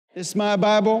This is my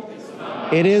Bible.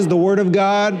 It is the Word of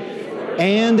God,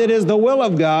 and it is the will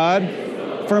of God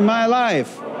for my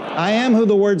life. I am who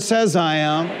the Word says I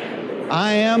am.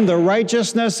 I am the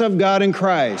righteousness of God in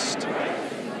Christ.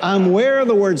 I'm where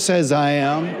the Word says I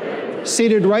am,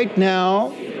 seated right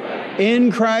now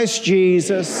in Christ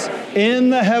Jesus, in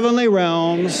the heavenly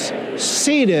realms,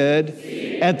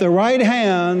 seated at the right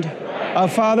hand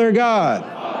of Father God.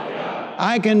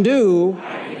 I can do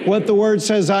what the Word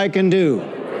says I can do.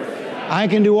 I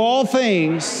can do all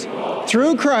things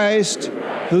through Christ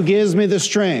who gives me the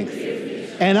strength.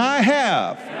 And I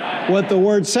have what the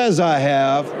Word says I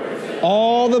have.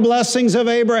 All the blessings of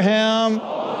Abraham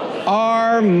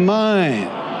are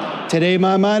mine. Today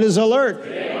my mind is alert.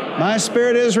 My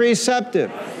spirit is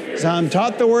receptive. As I'm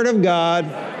taught the Word of God,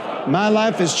 my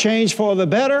life is changed for the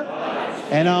better,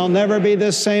 and I'll never be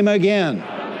the same again.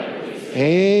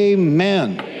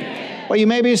 Amen. Well, you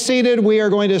may be seated. We are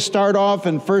going to start off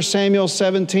in 1 Samuel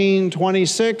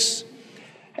 17:26,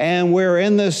 and we're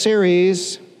in the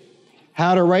series,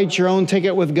 How to Write Your Own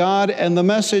Ticket with God, and the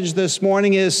message this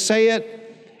morning is Say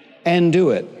It and Do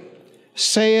It.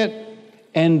 Say it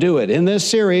and do it. In this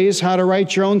series, How to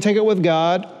Write Your Own Ticket with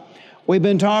God, we've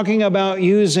been talking about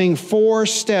using 4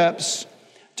 steps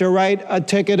to write a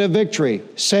ticket of victory.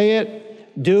 Say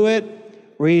it, do it,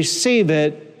 receive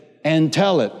it, and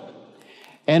tell it.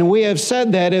 And we have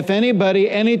said that if anybody,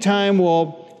 anytime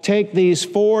will take these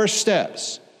 4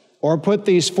 steps or put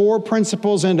these 4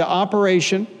 principles into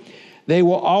operation, they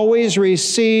will always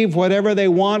receive whatever they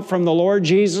want from the Lord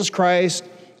Jesus Christ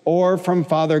or from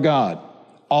Father God.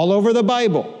 All over the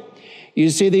Bible, you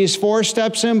see these 4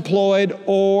 steps employed,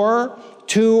 or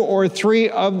 2 or 3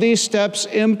 of these steps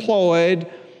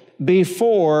employed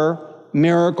before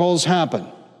miracles happen.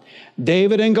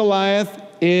 David and Goliath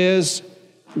is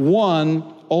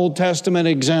one Old Testament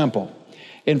example.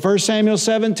 In 1 Samuel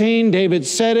 17, David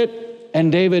said it,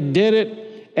 and David did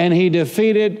it, and he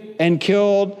defeated and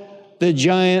killed the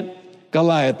giant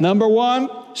Goliath.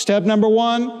 Step number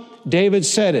one, David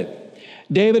said it.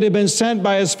 David had been sent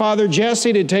by his father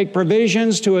Jesse to take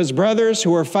provisions to his brothers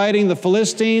who were fighting the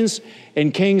Philistines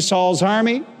in King Saul's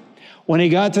army. When he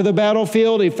got to the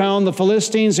battlefield, he found the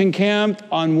Philistines encamped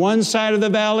on one side of the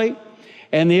valley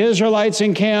and the Israelites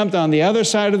encamped on the other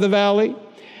side of the valley.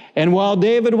 And while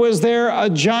David was there, a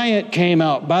giant came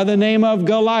out by the name of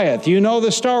Goliath. You know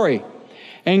the story.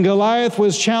 And Goliath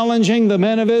was challenging the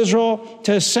men of Israel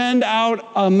to send out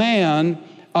a man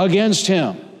against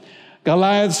him.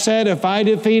 Goliath said, if I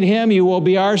defeat him, you will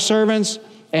be our servants.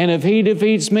 And if he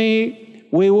defeats me,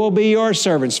 we will be your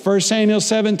servants. 1 Samuel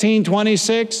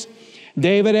 17:26,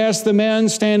 David asked the men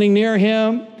standing near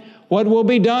him, what will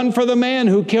be done for the man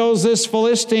who kills this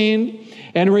Philistine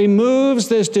and removes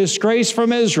this disgrace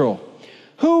from Israel?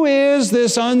 Who is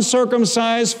this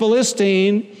uncircumcised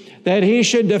Philistine that he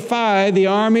should defy the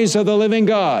armies of the living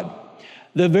God?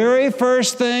 The very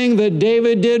first thing that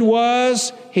David did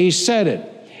was he said it.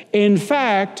 In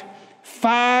fact,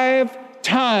 5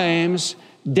 times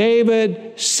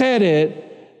David said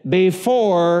it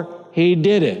before he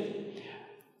did it.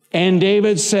 And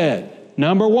David said,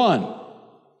 number 1,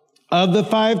 of the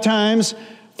 5 times,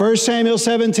 1 Samuel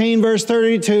 17, verse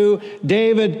 32,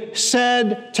 David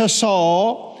said to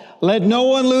Saul, let no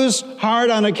one lose heart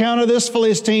on account of this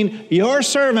Philistine. Your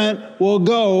servant will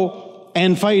go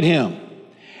and fight him.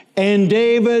 And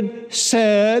David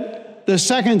said the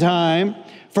second time,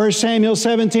 1 Samuel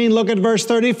 17, look at verse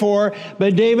 34.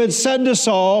 But David said to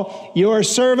Saul, your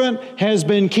servant has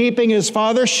been keeping his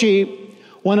father's sheep.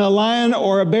 When a lion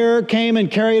or a bear came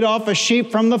and carried off a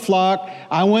sheep from the flock,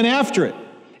 I went after it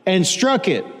and struck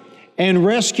it and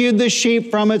rescued the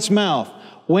sheep from its mouth.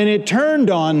 When it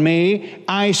turned on me,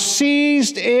 I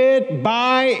seized it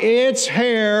by its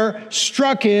hair,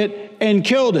 struck it, and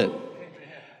killed it.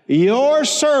 Your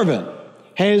servant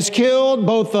has killed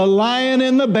both the lion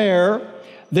and the bear.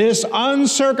 This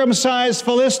uncircumcised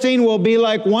Philistine will be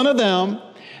like one of them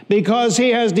because he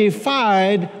has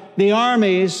defied the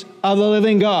armies of the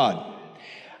living God.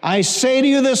 I say to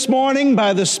you this morning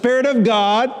by the Spirit of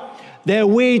God that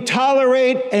we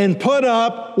tolerate and put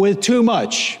up with too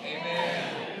much.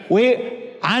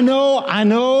 I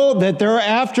know that they're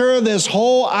after this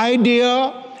whole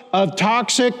idea of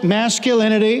toxic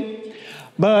masculinity,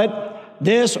 but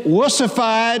this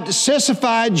wussified,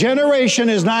 sissified generation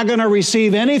is not going to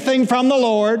receive anything from the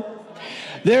Lord.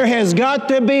 There has got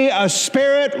to be a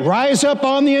spirit rise up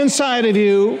on the inside of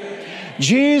you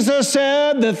Jesus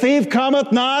said, the thief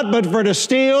cometh not but for to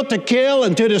steal, to kill,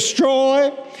 and to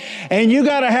destroy. And you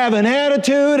got to have an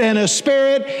attitude and a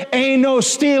spirit. Ain't no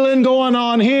stealing going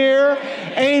on here.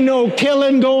 Ain't no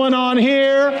killing going on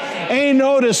here. Ain't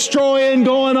no destroying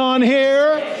going on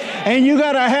here. And you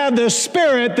got to have the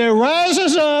spirit that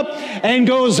rises up and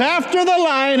goes after the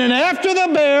lion and after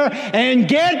the bear and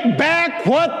get back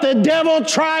what the devil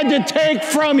tried to take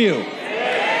from you.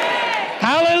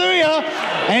 Hallelujah.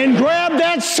 And grab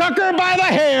that sucker by the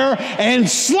hair and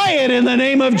slay it in the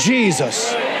name of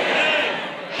Jesus.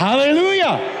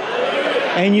 Hallelujah.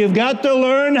 And you've got to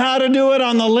learn how to do it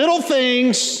on the little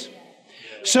things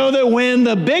so that when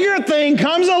the bigger thing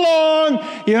comes along,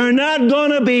 you're not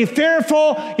going to be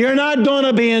fearful. You're not going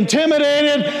to be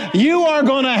intimidated. You are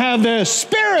going to have the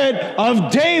spirit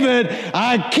of David.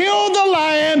 I killed the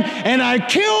lion and I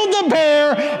killed the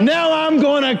bear. Now I'm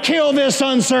going to kill this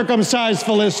uncircumcised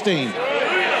Philistine.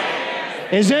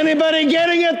 Is anybody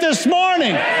getting it this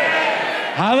morning?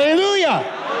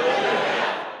 Hallelujah.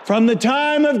 From the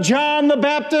time of John the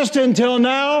Baptist until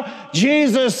now,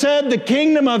 Jesus said the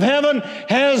kingdom of heaven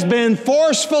has been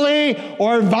forcefully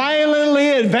or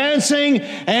violently advancing,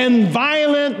 and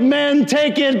violent men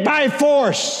take it by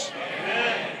force.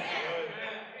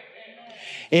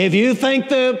 If you think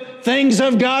the things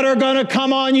of God are going to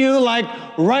come on you like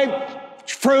ripe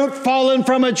fruit falling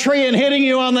from a tree and hitting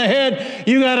you on the head,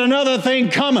 you got another thing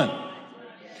coming.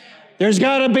 There's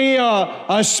got to be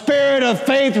a spirit of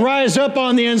faith rise up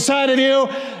on the inside of you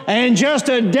and just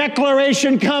a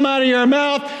declaration come out of your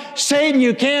mouth. Satan,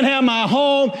 you can't have my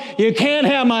home. You can't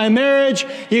have my marriage.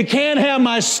 You can't have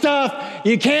my stuff.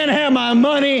 You can't have my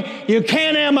money. You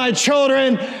can't have my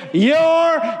children.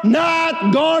 You're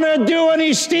not going to do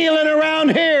any stealing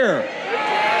around here.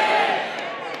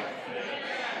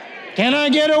 Can I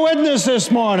get a witness this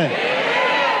morning?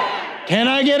 Can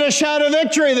I get a shout of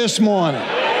victory this morning?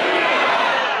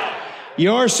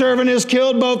 Your servant has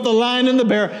killed both the lion and the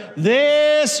bear.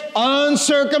 This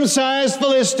uncircumcised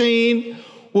Philistine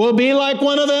will be like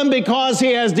one of them because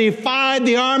he has defied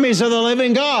the armies of the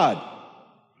living God.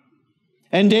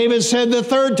 And David said the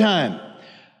third time,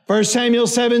 1 Samuel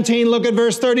 17, look at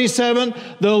verse 37,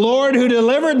 the Lord who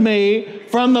delivered me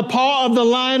from the paw of the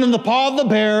lion and the paw of the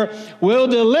bear will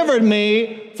deliver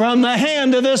me from the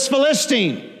hand of this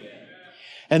Philistine.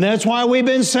 And that's why we've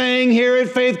been saying here at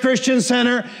Faith Christian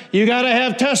Center, you got to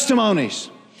have testimonies.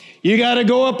 You got to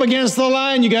go up against the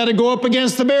lion. You got to go up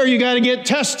against the bear. You got to get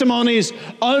testimonies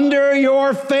under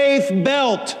your faith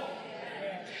belt.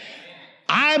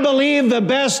 I believe the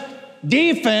best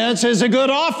defense is a good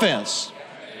offense.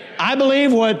 I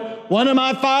believe what one of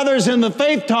my fathers in the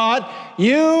faith taught,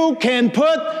 you can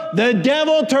put the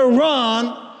devil to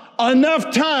run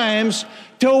enough times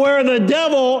to where the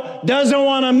devil doesn't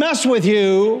want to mess with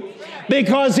you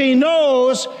because he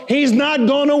knows he's not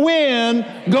going to win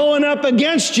going up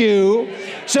against you.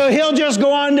 So he'll just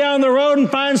go on down the road and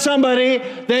find somebody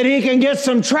that he can get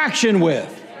some traction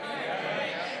with.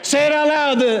 Say it out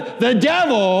loud. The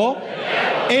devil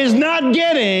is not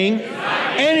getting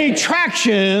any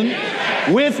traction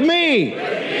with me.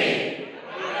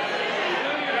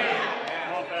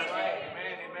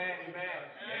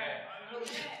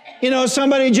 You know,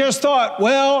 somebody just thought,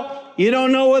 well, you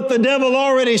don't know what the devil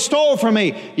already stole from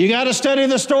me. You got to study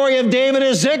the story of David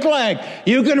at Ziklag.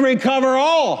 You can recover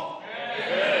all.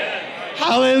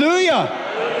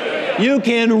 Hallelujah. You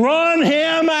can run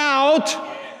him out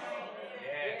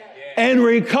and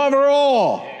recover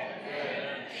all.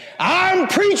 I'm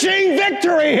preaching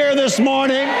victory here this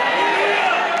morning.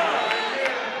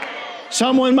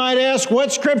 Someone might ask,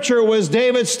 what scripture was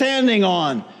David standing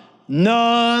on?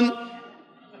 None.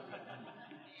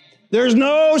 There's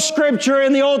no scripture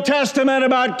in the Old Testament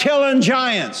about killing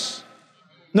giants.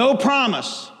 No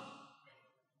promise.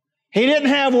 He didn't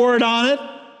have word on it.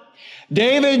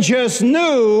 David just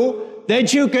knew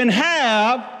that you can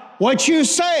have what you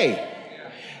say.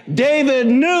 David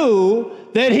knew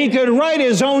that he could write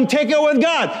his own ticket with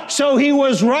God, so he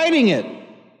was writing it.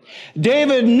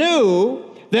 David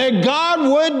knew that God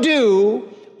would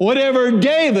do whatever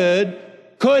David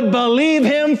could believe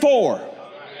him for.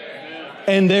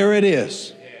 And there it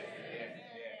is.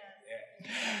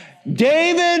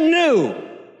 David knew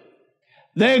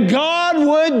that God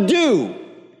would do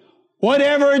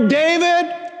whatever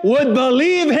David would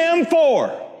believe him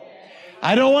for.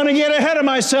 I don't want to get ahead of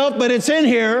myself, but it's in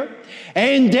here.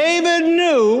 And David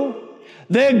knew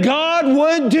that God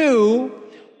would do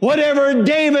whatever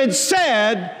David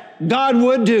said God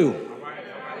would do.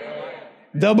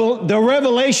 The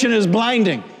revelation is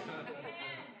blinding.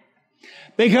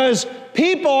 Because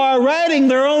people are writing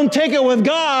their own ticket with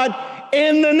God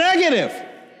in the negative.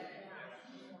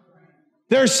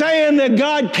 They're saying that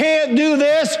God can't do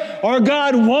this or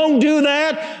God won't do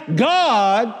that.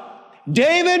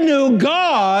 David knew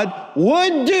God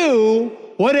would do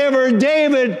whatever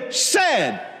David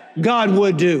said God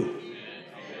would do.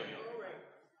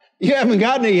 You haven't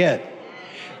gotten it yet.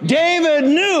 David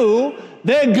knew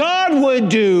that God would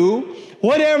do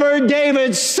whatever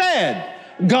David said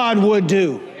God would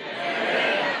do.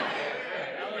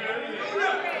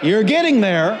 You're getting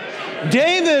there.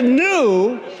 David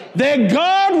knew that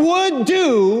God would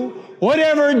do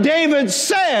whatever David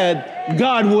said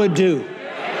God would do.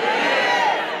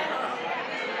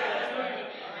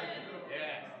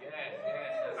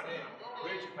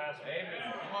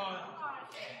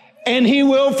 And He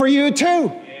will for you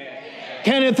too.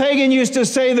 Kenneth Hagin used to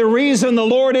say the reason the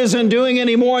Lord isn't doing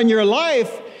any more in your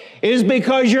life is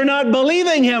because you're not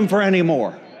believing Him for any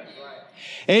more.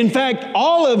 In fact,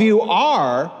 all of you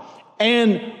are,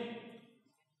 and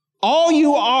all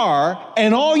you are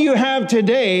and all you have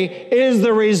today is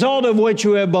the result of what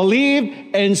you have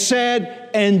believed and said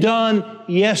and done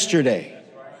yesterday.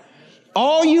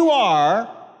 All you are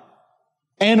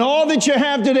and all that you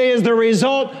have today is the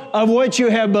result of what you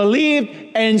have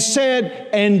believed and said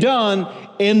and done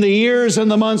in the years and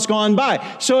the months gone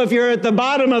by. So if you're at the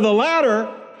bottom of the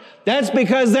ladder, that's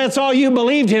because that's all you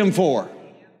believed Him for.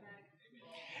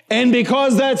 And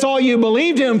because that's all you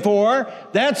believed Him for,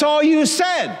 that's all you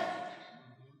said.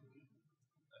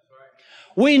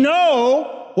 We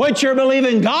know what you're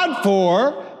believing God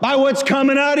for by what's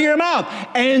coming out of your mouth.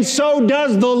 And so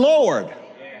does the Lord.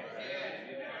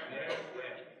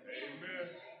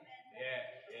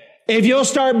 If you'll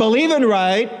start believing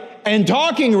right and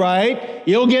talking right,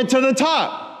 you'll get to the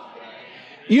top.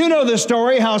 You know the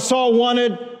story how Saul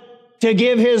wanted to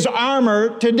give his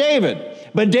armor to David,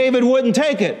 but David wouldn't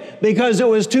take it because it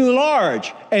was too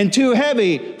large and too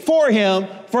heavy for him,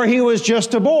 for he was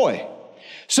just a boy.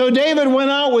 So David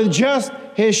went out with just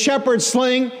his shepherd's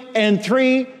sling and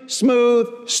 3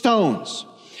 smooth stones.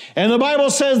 And the Bible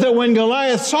says that when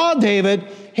Goliath saw David,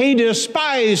 he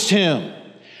despised him.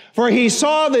 For he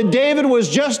saw that David was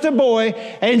just a boy,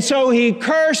 and so he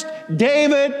cursed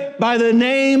David by the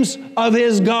names of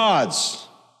his gods.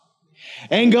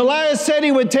 And Goliath said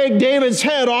he would take David's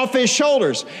head off his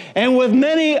shoulders. And with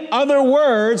many other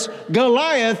words,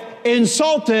 Goliath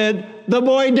insulted the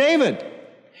boy David.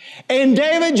 And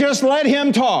David just let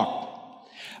him talk.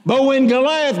 But when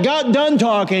Goliath got done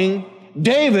talking,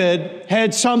 David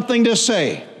had something to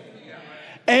say.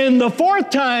 And the 4th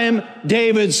time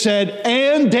David said,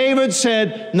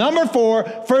 number 4,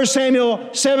 1 Samuel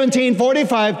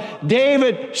 17:45,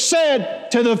 David said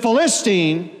to the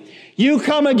Philistine, "You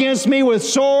come against me with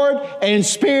sword and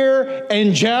spear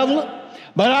and javelin,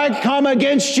 but I come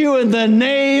against you in the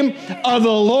name of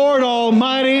the Lord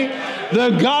Almighty,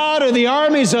 the God of the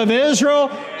armies of Israel,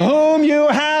 whom you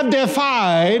have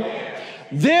defied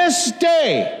this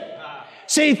day."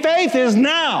 See, faith is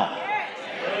now.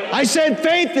 I said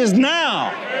faith is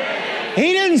now.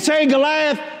 He didn't say,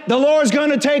 Goliath, the Lord's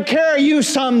going to take care of you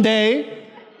someday.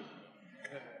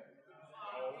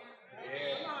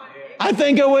 I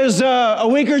think it was a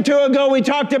week or 2 ago we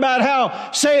talked about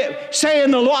how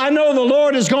saying I know the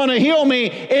Lord is going to heal me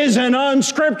is an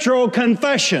unscriptural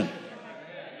confession.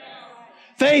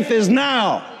 Faith is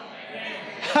now.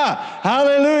 Ha,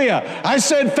 hallelujah. I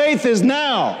said faith is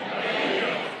now.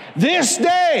 This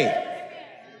day.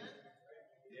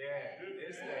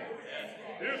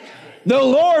 The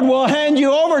Lord will hand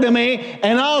you over to me,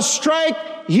 and I'll strike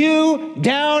you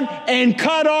down and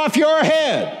cut off your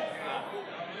head.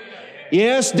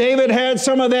 Yes, David had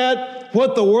some of that,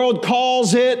 what the world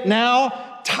calls it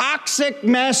now, toxic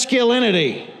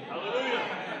masculinity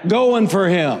going for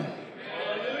him.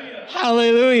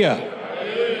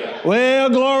 Hallelujah.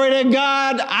 Well, glory to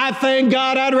God. I thank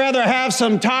God I'd rather have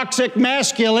some toxic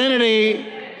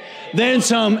masculinity than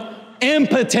some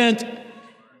impotent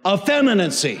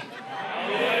effeminacy.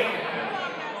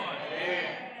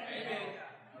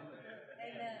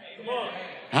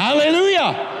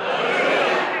 Hallelujah.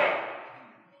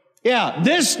 Yeah,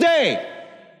 this day.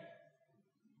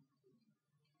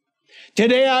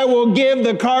 Today I will give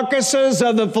the carcasses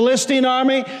of the Philistine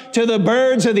army to the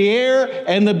birds of the air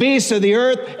and the beasts of the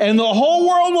earth, and the whole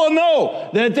world will know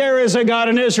that there is a God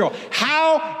in Israel.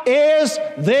 How is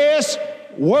this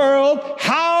world,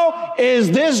 how is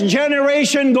this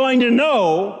generation going to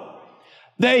know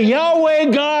that Yahweh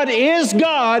God is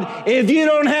God if you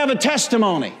don't have a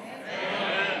testimony?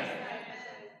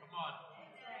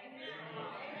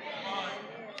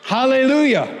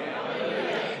 Hallelujah.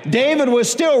 David was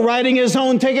still writing his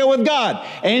own ticket with God.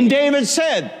 And David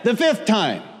said, the 5th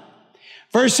time,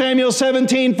 1 Samuel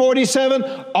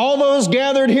 17:47, all those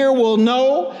gathered here will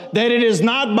know that it is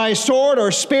not by sword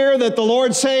or spear that the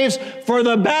Lord saves, for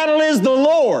the battle is the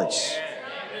Lord's.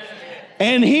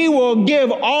 And He will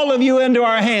give all of you into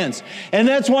our hands. And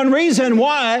that's one reason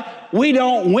why we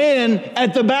don't win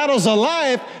at the battles of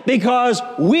life, because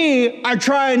we are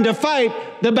trying to fight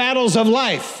the battles of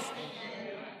life.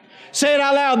 Say it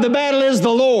out loud, the battle is the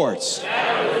Lord's. The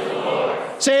battle is the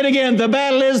Lord's. Say it again, the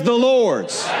battle is the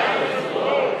Lord's.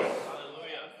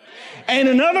 And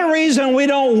another reason we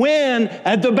don't win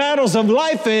at the battles of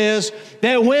life is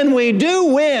that when we do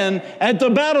win at the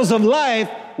battles of life,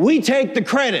 we take the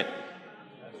credit.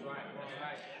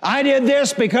 I did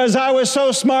this because I was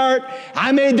so smart.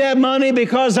 I made that money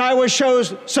because I was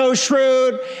so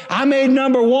shrewd. I made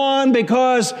number one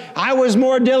because I was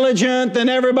more diligent than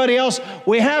everybody else.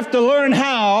 We have to learn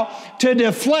how to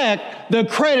deflect the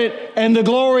credit and the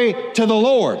glory to the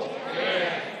Lord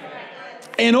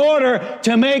in order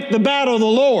to make the battle the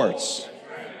Lord's.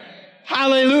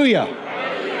 Hallelujah.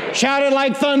 Hallelujah. Shout it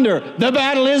like thunder. The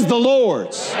battle is the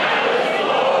Lord's. The battle is the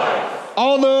Lord's.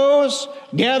 All those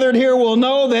gathered here will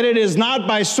know that it is not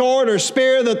by sword or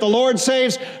spear that the Lord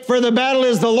saves, for the battle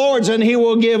is the Lord's, and He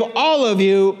will give all of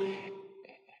you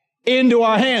into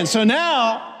our hands. So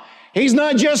now, He's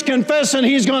not just confessing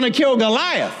He's going to kill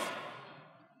Goliath.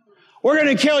 We're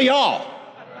going to kill y'all.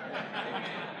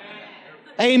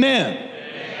 Amen.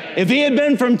 If He had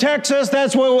been from Texas,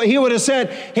 that's what He would have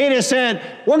said. He'd have said,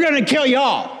 we're going to kill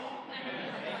y'all.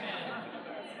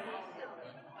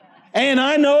 And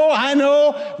I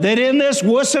know that in this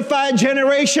wussified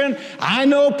generation, I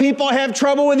know people have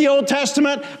trouble with the Old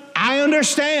Testament. I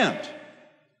understand.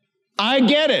 I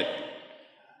get it.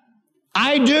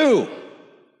 I do.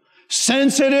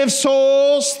 Sensitive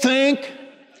souls think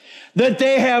that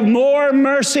they have more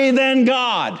mercy than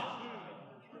God.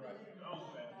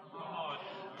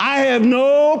 I have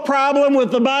no problem with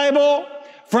the Bible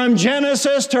from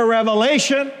Genesis to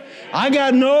Revelation. I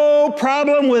got no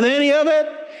problem with any of it.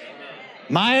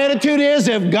 My attitude is,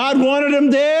 if God wanted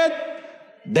them dead,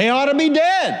 they ought to be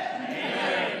dead.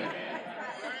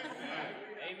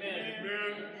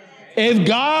 If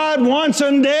God wants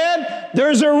them dead,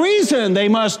 there's a reason they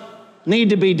must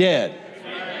need to be dead.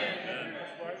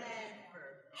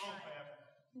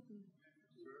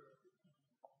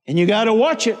 And you got to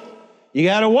watch it. You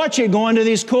got to watch it going to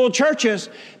these cool churches,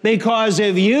 because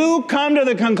if you come to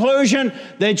the conclusion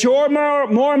that you're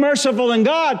more merciful than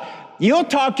God, you'll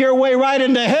talk your way right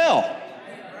into hell.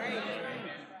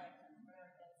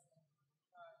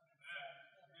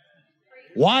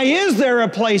 Why is there a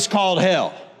place called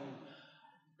hell?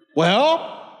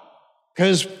 Well,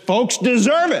 because folks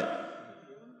deserve it.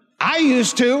 I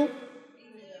used to,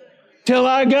 till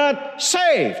I got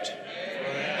saved.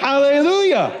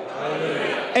 Hallelujah.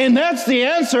 And that's the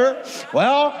answer.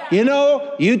 Well,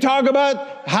 you talk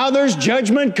about how there's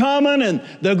judgment coming and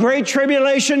the great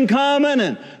tribulation coming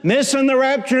and missing the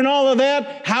rapture and all of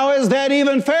that. How is that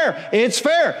even fair? It's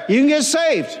fair. You can get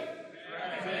saved.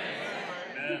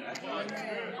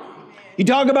 You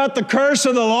talk about the curse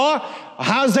of the law.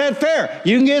 How's that fair?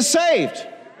 You can get saved.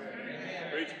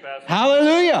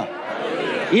 Hallelujah.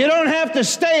 You don't have to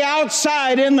stay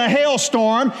outside in the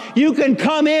hailstorm. You can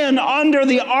come in under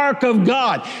the ark of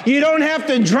God. You don't have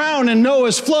to drown in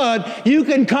Noah's flood. You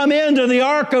can come into the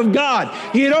ark of God.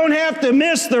 You don't have to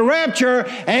miss the rapture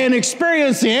and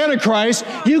experience the Antichrist.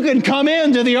 You can come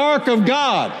into the ark of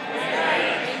God.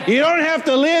 You don't have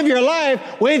to live your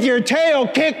life with your tail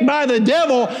kicked by the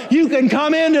devil. You can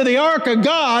come into the ark of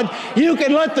God. You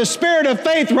can let the spirit of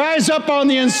faith rise up on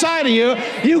the inside of you.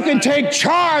 You can take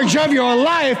charge of your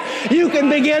life. You can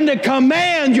begin to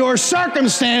command your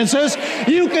circumstances.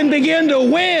 You can begin to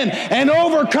win and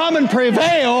overcome and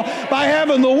prevail by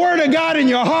having the Word of God in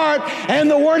your heart and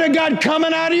the Word of God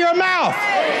coming out of your mouth.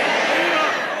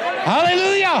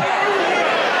 Hallelujah.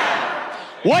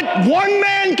 What one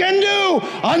man can do,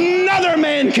 another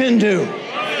man can do.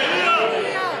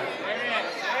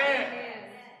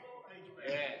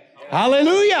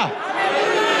 Hallelujah.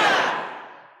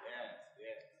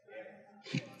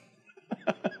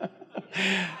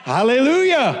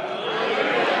 Hallelujah.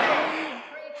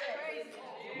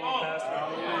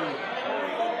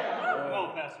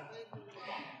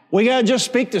 We got to just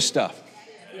speak to stuff.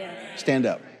 Stand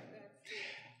up.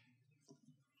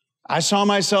 I saw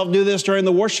myself do this during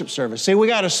the worship service. See, we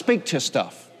got to speak to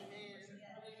stuff.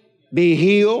 Be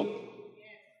healed.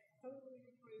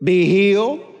 Be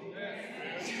healed.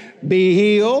 Be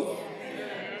healed.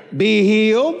 Be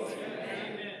healed.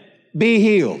 Be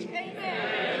healed.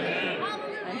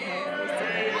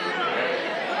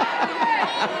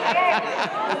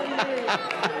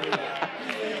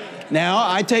 Now,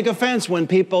 I take offense when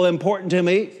people important to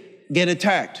me get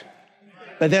attacked.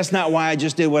 But that's not why I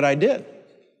just did what I did.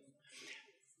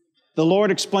 The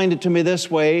Lord explained it to me this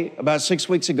way about 6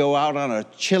 weeks ago out on a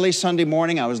chilly Sunday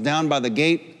morning. I was down by the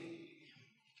gate,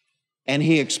 and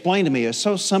He explained to me, it's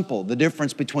so simple, the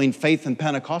difference between faith and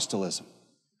Pentecostalism.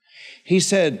 He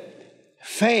said,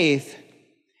 faith,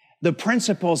 the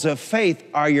principles of faith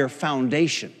are your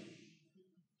foundation.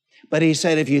 But He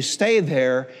said, if you stay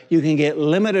there, you can get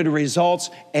limited results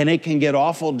and it can get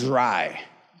awful dry.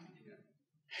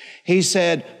 He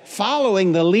said,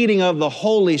 following the leading of the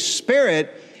Holy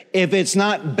Spirit, if it's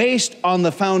not based on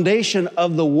the foundation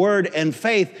of the Word and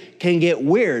faith, can get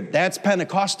weird. That's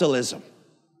Pentecostalism.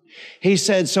 He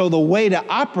said, so the way to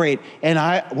operate, and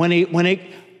when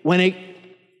it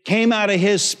came out of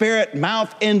His spirit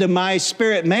mouth into my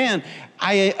spirit man,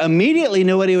 I immediately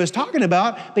knew what he was talking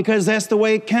about, because that's the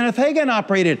way Kenneth Hagin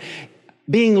operated.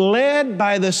 Being led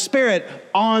by the Spirit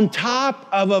on top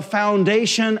of a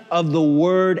foundation of the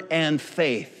Word and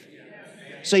faith.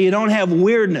 So you don't have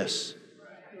weirdness.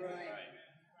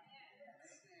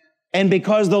 And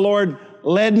because the Lord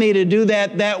led me to do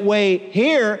that way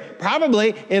here,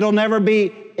 probably it'll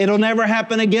never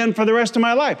happen again for the rest of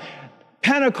my life.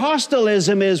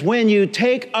 Pentecostalism is when you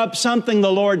take up something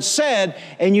the Lord said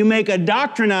and you make a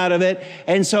doctrine out of it,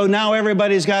 and so now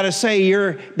everybody's got to say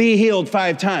be healed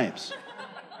 5 times.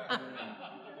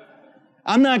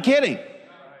 I'm not kidding.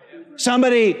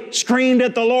 Somebody screamed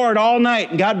at the Lord all night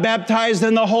and got baptized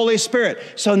in the Holy Spirit.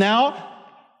 So now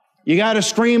you got to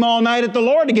scream all night at the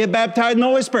Lord to get baptized in the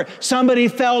Holy Spirit. Somebody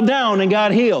fell down and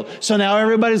got healed. So now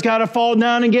everybody's got to fall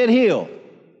down and get healed.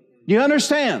 Do you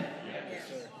understand?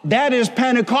 That is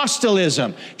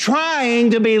Pentecostalism,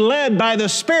 trying to be led by the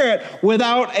Spirit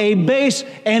without a base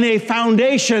and a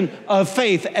foundation of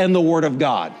faith and the Word of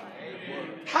God.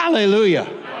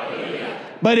 Hallelujah.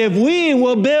 But if we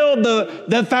will build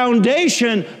the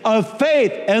foundation of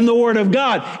faith and the Word of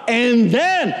God, and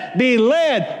then be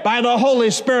led by the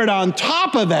Holy Spirit on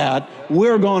top of that,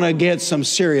 we're going to get some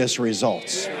serious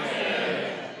results.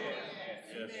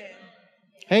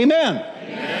 Amen.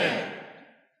 Amen.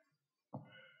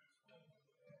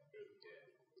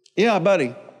 Yeah,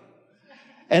 buddy.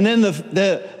 And then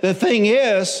the thing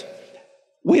is,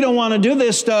 we don't want to do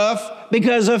this stuff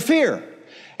because of fear.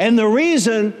 And the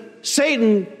reason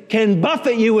Satan can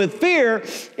buffet you with fear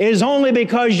is only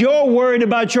because you're worried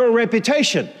about your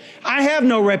reputation. I have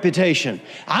no reputation.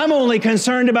 I'm only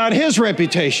concerned about his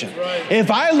reputation. Right. If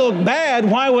I look bad,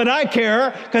 why would I care?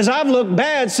 Because I've looked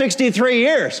bad 63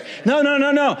 years.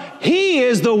 No. He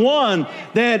is the one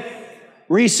that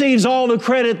receives all the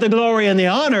credit, the glory, and the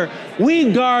honor.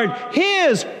 We guard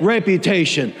his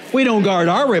reputation. We don't guard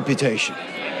our reputation.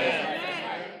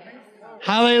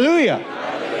 Hallelujah.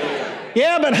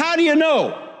 Yeah, but how do you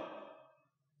know?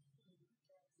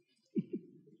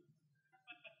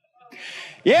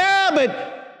 Yeah,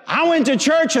 but I went to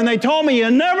church and they told me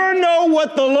you never know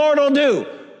what the Lord will do.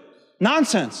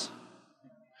 Nonsense.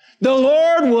 The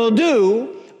Lord will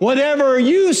do whatever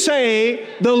you say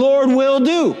the Lord will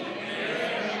do.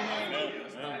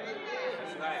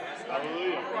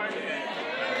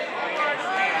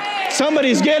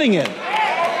 Somebody's getting it.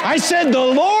 I said the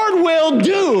Lord will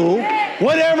do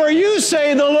whatever you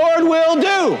say the Lord will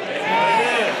do.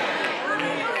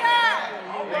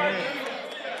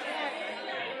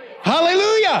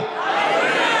 Hallelujah.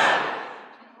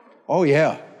 Oh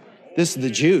yeah, this is the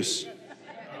juice.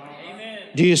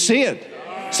 Do you see it?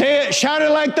 Say it, shout it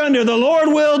like thunder. The Lord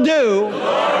will do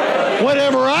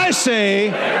whatever I say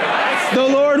the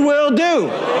Lord will do.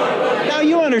 Now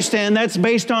you understand that's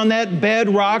based on that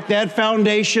bedrock, that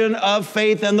foundation of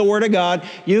faith and the Word of God.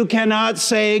 You cannot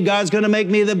say God's going to make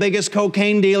me the biggest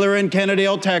cocaine dealer in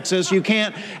Kennedale, Texas. You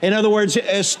can't. In other words,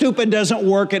 stupid doesn't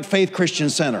work at Faith Christian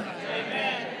Center.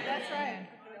 Amen. That's right.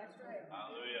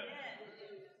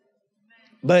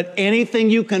 But anything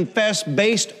you confess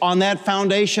based on that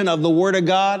foundation of the Word of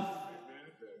God,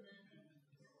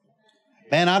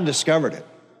 man, I've discovered it.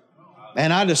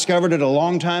 And I discovered it a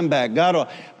long time back.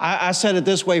 I said it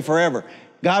this way forever.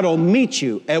 God will meet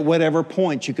you at whatever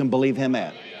point you can believe Him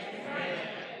at.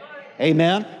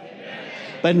 Amen?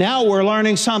 But now we're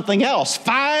learning something else.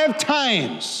 5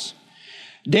 times.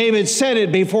 David said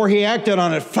it before he acted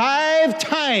on it. 5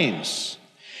 times.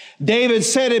 David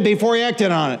said it before he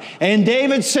acted on it. And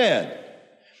David said,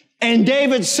 and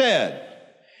David said,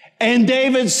 and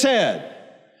David said,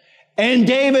 and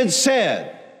David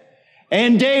said,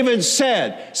 and David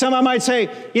said. Somebody might say,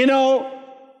 you know,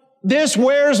 this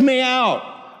wears me out.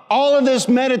 All of this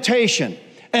meditation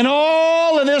and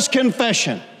all of this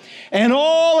confession and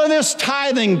all of this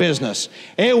tithing business,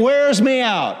 it wears me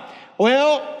out.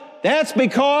 Well, that's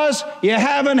because you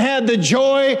haven't had the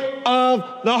joy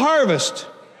of the harvest.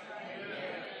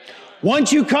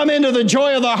 Once you come into the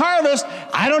joy of the harvest,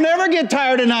 I don't ever get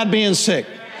tired of not being sick.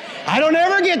 I don't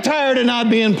ever get tired of not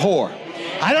being poor.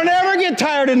 I don't ever get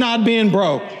tired of not being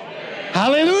broke.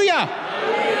 Hallelujah.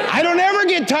 I don't ever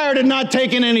get tired of not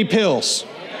taking any pills.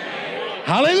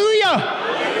 Hallelujah.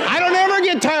 I don't ever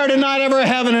get tired of not ever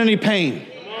having any pain.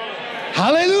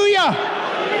 Hallelujah.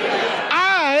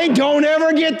 I don't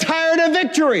ever get tired of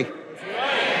victory.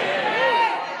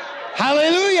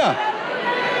 Hallelujah.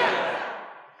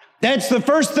 That's the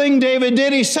first thing David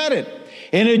did. He said it.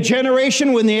 In a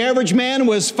generation when the average man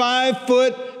was 5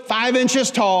 foot 5 inches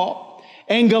tall,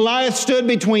 and Goliath stood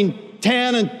between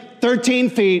 10 and 13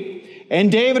 feet,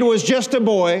 and David was just a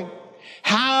boy,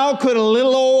 how could a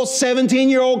little old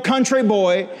 17-year-old country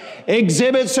boy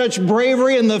exhibit such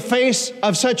bravery in the face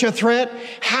of such a threat?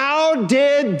 How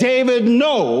did David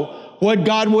know what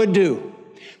God would do?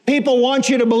 People want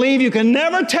you to believe you can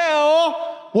never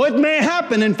tell what may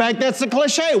happen. In fact, that's the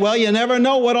cliche. Well, you never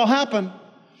know what'll happen.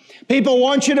 People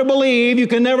want you to believe you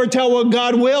can never tell what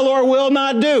God will or will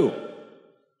not do.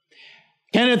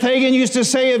 Kenneth Hagin used to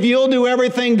say, if you'll do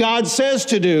everything God says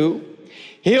to do,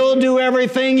 He'll do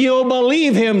everything you'll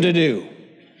believe Him to do.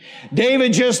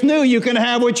 David just knew you can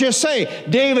have what you say.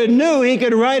 David knew he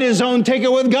could write his own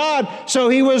ticket with God, so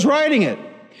he was writing it.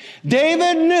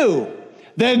 David knew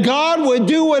that God would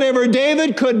do whatever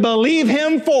David could believe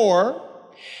Him for,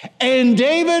 and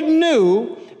David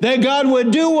knew that God would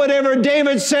do whatever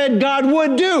David said God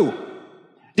would do.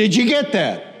 Did you get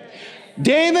that?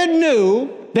 David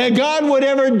knew that God would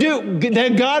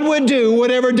do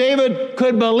whatever David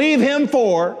could believe Him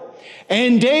for,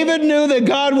 and David knew that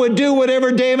God would do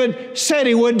whatever David said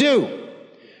He would do.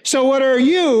 So what are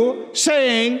you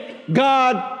saying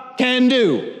God can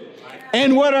do?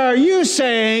 And what are you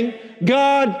saying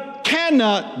God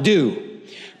cannot do?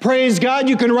 Praise God,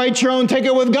 you can write your own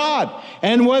ticket with God.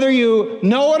 And whether you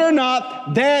know it or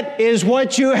not, that is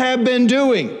what you have been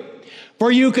doing.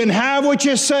 For you can have what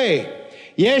you say.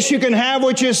 Yes, you can have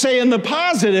what you say in the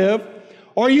positive,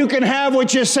 or you can have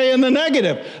what you say in the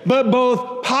negative. But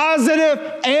both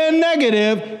positive and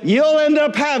negative, you'll end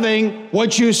up having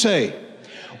what you say.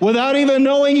 Without even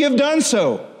knowing you've done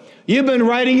so, you've been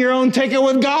writing your own ticket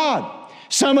with God.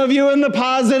 Some of you in the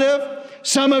positive,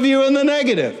 some of you in the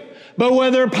negative. But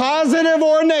whether positive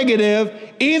or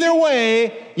negative, either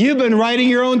way, you've been writing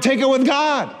your own ticket with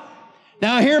God.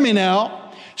 Now hear me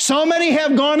now. So many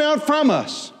have gone out from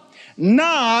us,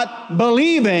 not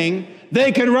believing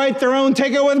they could write their own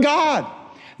ticket with God.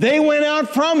 They went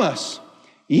out from us,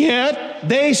 yet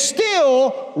they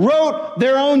still wrote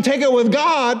their own ticket with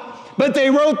God, but they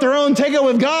wrote their own ticket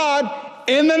with God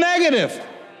in the negative.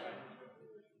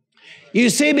 You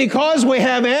see, because we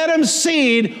have Adam's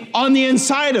seed on the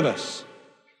inside of us.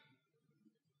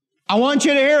 I want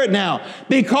you to hear it now.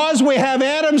 Because we have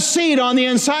Adam's seed on the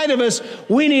inside of us,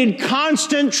 we need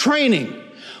constant training.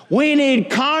 We need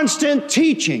constant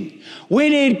teaching. We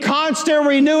need constant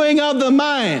renewing of the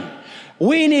mind.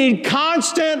 We need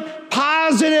constant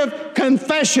positive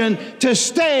confession to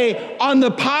stay on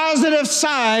the positive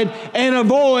side and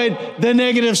avoid the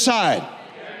negative side.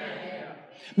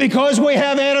 Because we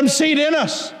have Adam's seed in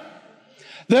us.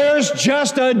 There's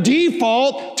just a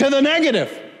default to the negative.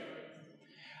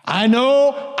 I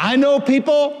know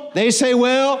people, they say,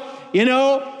 well, you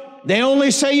know, they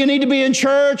only say you need to be in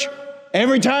church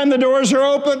every time the doors are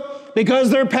open because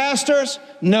they're pastors.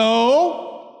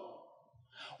 No.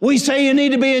 We say you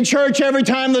need to be in church every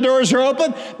time the doors are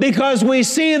open because we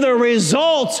see the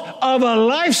results of a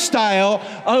lifestyle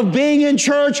of being in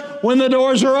church when the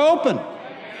doors are open.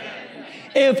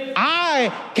 If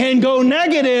I can go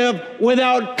negative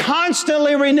without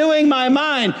constantly renewing my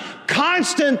mind,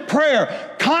 constant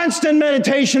prayer, constant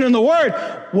meditation in the Word,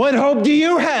 what hope do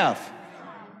you have?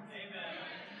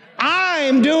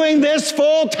 I'm doing this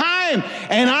full time,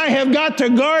 and I have got to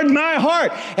guard my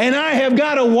heart, and I have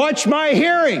got to watch my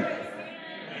hearing.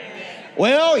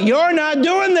 Well, you're not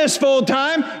doing this full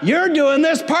time, you're doing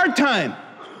this part time.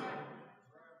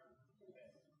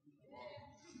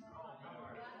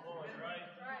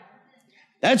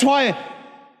 That's why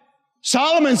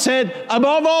Solomon said,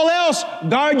 above all else,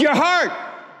 guard your heart.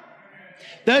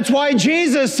 That's why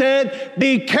Jesus said,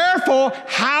 be careful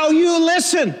how you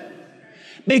listen.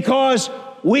 Because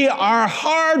we are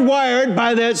hardwired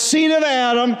by that seed of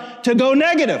Adam to go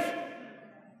negative.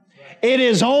 It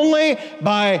is only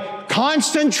by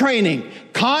constant training,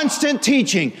 constant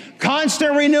teaching,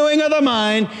 constant renewing of the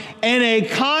mind, and a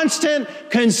constant,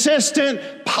 consistent,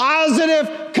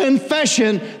 positive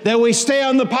confession that we stay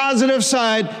on the positive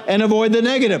side and avoid the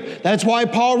negative. That's why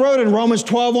Paul wrote in Romans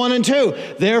 12, 1 and 2,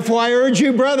 "Therefore I urge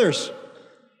you, brothers,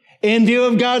 in view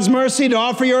of God's mercy, to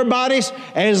offer your bodies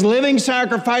as living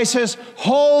sacrifices,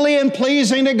 holy and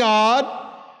pleasing to God.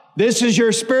 This is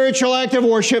your spiritual act of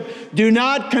worship. Do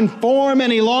not conform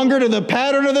any longer to the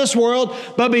pattern of this world,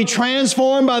 but be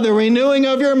transformed by the renewing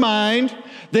of your mind.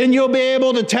 Then you'll be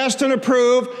able to test and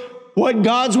approve what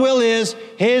God's will is,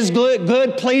 His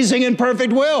good, pleasing, and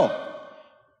perfect will."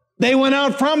 They went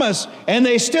out from us, and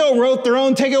they still wrote their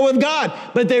own ticket with God,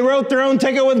 but they wrote their own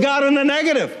ticket with God in the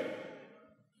negative.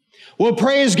 Well,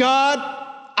 praise God,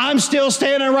 I'm still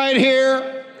standing right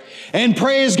here. And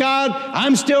praise God,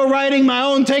 I'm still writing my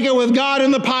own ticket with God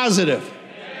in the positive.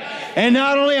 And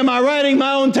not only am I writing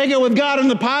my own ticket with God in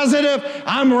the positive,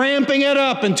 I'm ramping it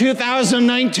up in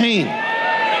 2019.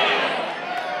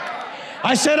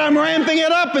 I said I'm ramping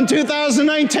it up in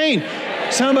 2019.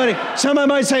 Somebody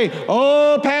might say,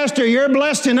 "Oh, Pastor, you're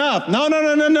blessed enough." No.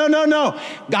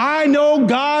 I know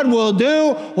God will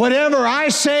do whatever I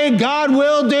say God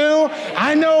will do.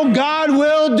 I know God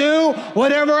will do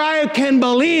whatever I can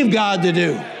believe God to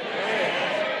do.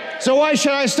 So why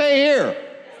should I stay here?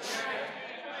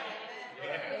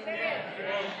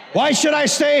 Why should I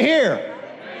stay here?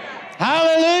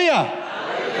 Hallelujah.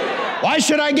 Why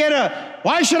should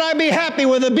I be happy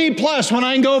with a B+ when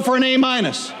I can go for an A-?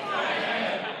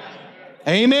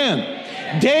 Amen.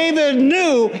 David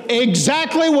knew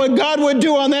exactly what God would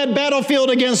do on that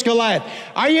battlefield against Goliath.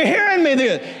 Are you hearing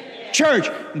me, church?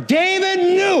 David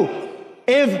knew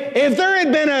if there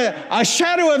had been a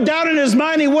shadow of doubt in his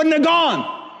mind, he wouldn't have gone.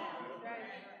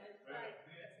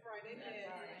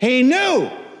 He knew.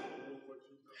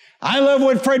 I love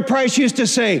what Fred Price used to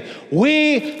say.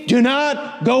 We do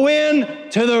not go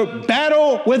into the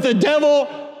battle with the devil.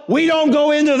 We don't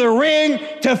go into the ring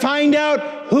to find out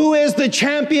who is the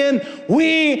champion.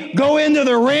 We go into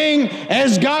the ring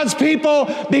as God's people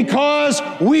because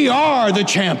we are the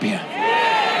champion.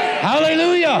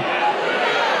 Hallelujah.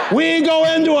 We go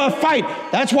into a fight.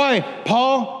 That's why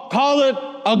Paul called it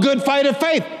a good fight of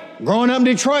faith. Growing up in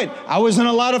Detroit, I was in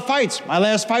a lot of fights. My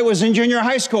last fight was in junior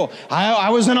high school. I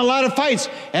was in a lot of fights,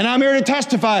 and I'm here to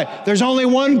testify. There's only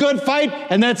one good fight,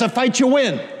 and that's a fight you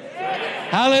win.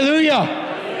 Hallelujah.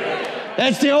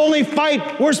 That's the only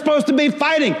fight we're supposed to be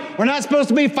fighting. We're not supposed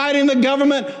to be fighting the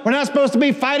government. We're not supposed to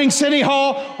be fighting City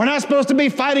Hall. We're not supposed to be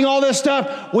fighting all this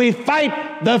stuff. We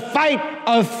fight the fight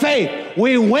of faith.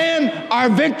 We win our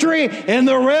victory in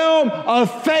the realm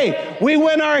of faith. We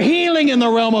win our healing in the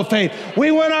realm of faith.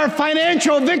 We win our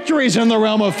financial victories in the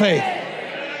realm of faith.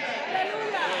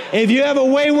 If you have a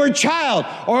wayward child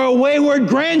or a wayward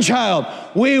grandchild,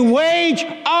 we wage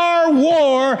our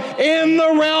war in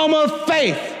the realm of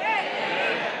faith.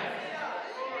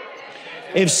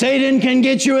 If Satan can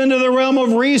get you into the realm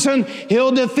of reason,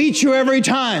 he'll defeat you every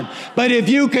time. But if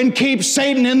you can keep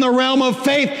Satan in the realm of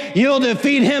faith, you'll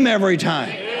defeat him every time.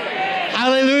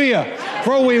 Hallelujah.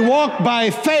 For we walk by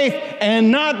faith and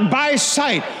not by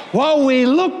sight. While we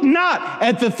look not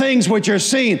at the things which are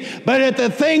seen, but at the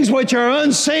things which are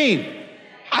unseen.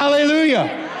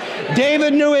 Hallelujah.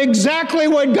 David knew exactly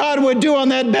what God would do on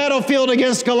that battlefield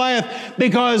against Goliath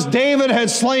because David had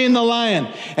slain the lion,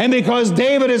 and because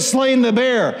David had slain the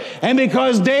bear, and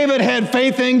because David had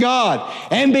faith in God,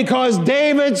 and because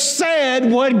David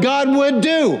said what God would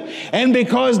do, and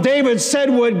because David said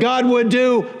what God would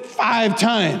do 5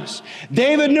 times.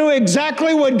 David knew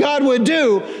exactly what God would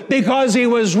do because he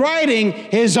was writing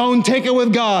his own ticket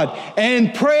with God.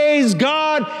 And praise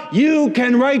God, you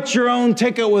can write your own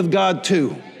ticket with God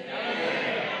too.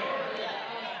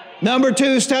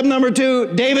 Step number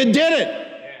 2, David did it.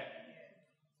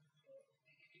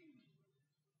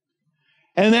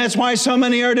 And that's why so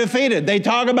many are defeated. They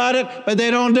talk about it, but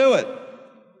they don't do it.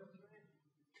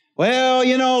 Well,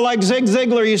 you know, like Zig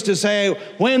Ziglar used to say,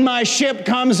 when my ship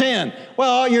comes in.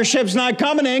 Well, your ship's not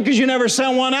coming in because you never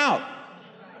sent one out.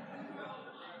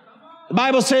 The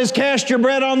Bible says, cast your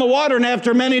bread on the water, and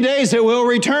after many days it will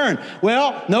return.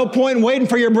 Well, no point in waiting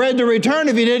for your bread to return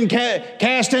if you didn't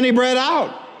cast any bread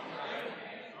out.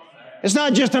 It's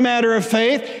not just a matter of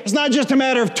faith. It's not just a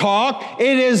matter of talk.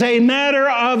 It is a matter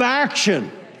of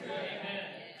action.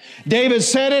 David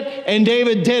said it, and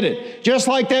David did it. Just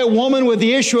like that woman with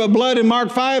the issue of blood in Mark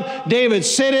 5, David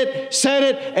said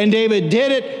it, and David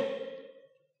did it.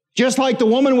 Just like the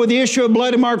woman with the issue of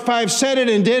blood in Mark 5 said it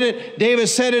and did it, David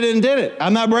said it and did it.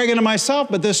 I'm not bragging to myself,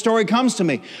 but this story comes to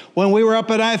me. When we were up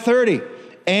at I-30,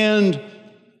 And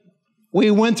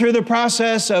we went through the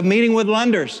process of meeting with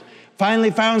lenders.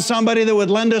 Finally found somebody that would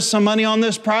lend us some money on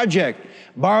this project.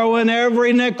 Borrowing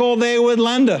every nickel they would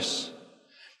lend us.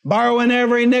 Borrowing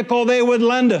every nickel they would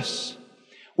lend us.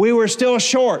 We were still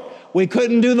short. We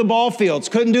couldn't do the ball fields,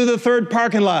 couldn't do the third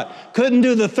parking lot, couldn't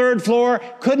do the third floor,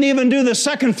 couldn't even do the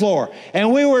second floor.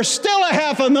 And we were still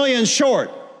 $500,000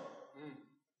 short.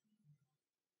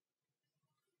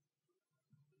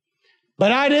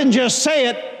 But I didn't just say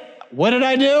it. What did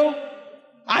I do?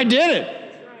 I did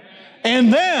it.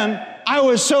 And then I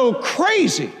was so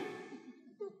crazy.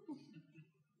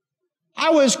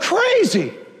 I was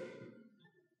crazy.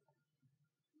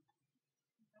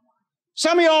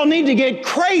 Some of y'all need to get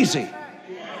crazy.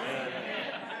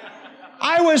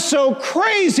 I was so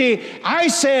crazy, I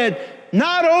said,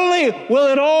 not only will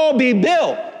it all be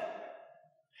built,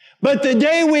 but the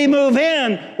day we move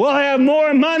in, we'll have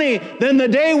more money than the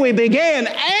day we began.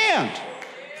 And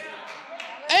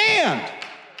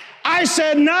I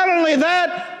said, not only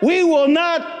that, we will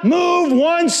not move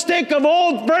one stick of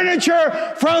old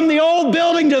furniture from the old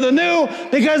building to the new,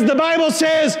 because the Bible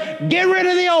says, get rid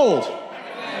of the old.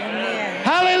 Amen.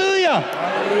 Hallelujah.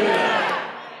 Hallelujah.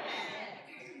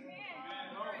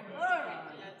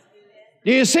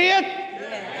 Do you see it?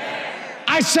 Yes.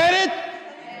 I said it.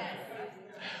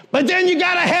 But then you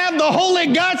got to have the holy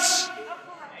guts.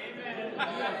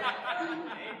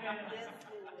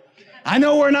 I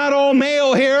know we're not all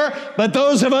male here, but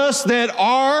those of us that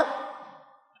are,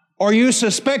 or you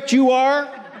suspect you are,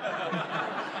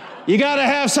 you got to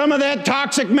have some of that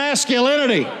toxic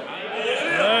masculinity.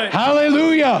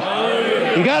 Hallelujah.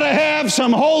 Hallelujah. You got to have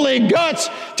some holy guts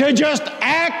to just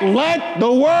act like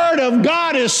the Word of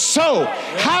God is so.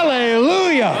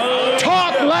 Hallelujah. Hallelujah.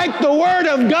 Talk like the Word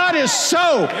of God is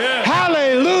so.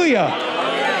 Hallelujah.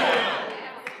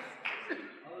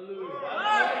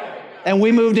 And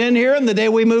we moved in here, and the day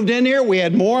we moved in here, we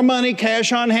had more money,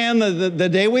 cash on hand the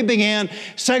day we began.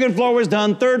 Second floor was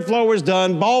done, third floor was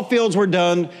done, ball fields were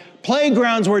done,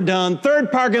 playgrounds were done,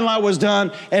 third parking lot was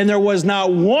done, and there was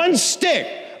not one stick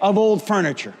of old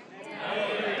furniture.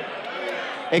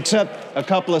 Except a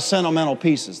couple of sentimental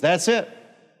pieces. That's it.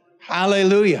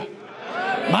 Hallelujah.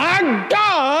 My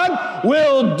God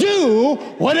will do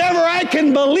whatever I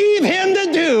can believe Him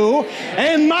to do,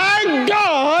 and my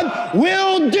God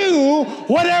will do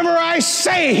whatever I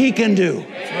say He can do.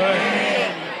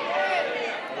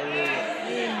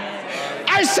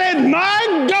 I said,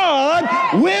 my God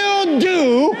will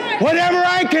do whatever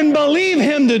I can believe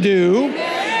Him to do,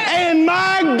 and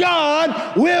my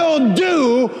God will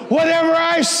do whatever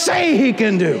I say He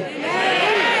can do.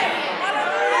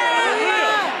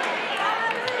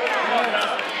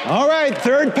 All right,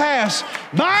 third pass.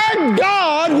 My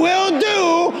God will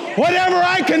do whatever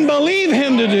I can believe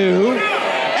Him to do,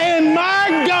 and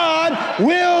my God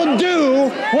will do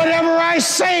whatever I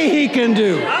say He can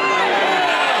do.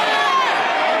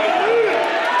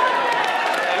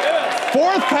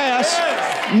 Fourth pass.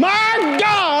 My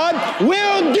God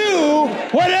will do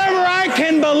whatever I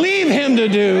can believe Him to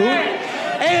do,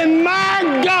 and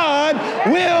my God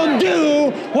will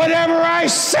do whatever I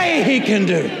say He can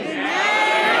do.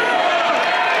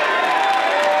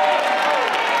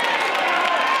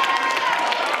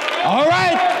 All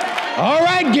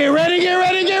right, get ready.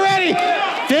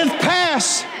 Fifth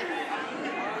pass.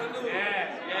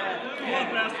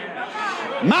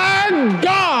 My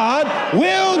God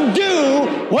will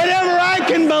do whatever I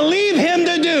can believe Him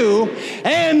to do,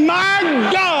 and my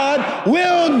God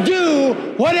will do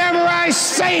whatever I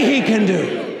say He can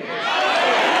do.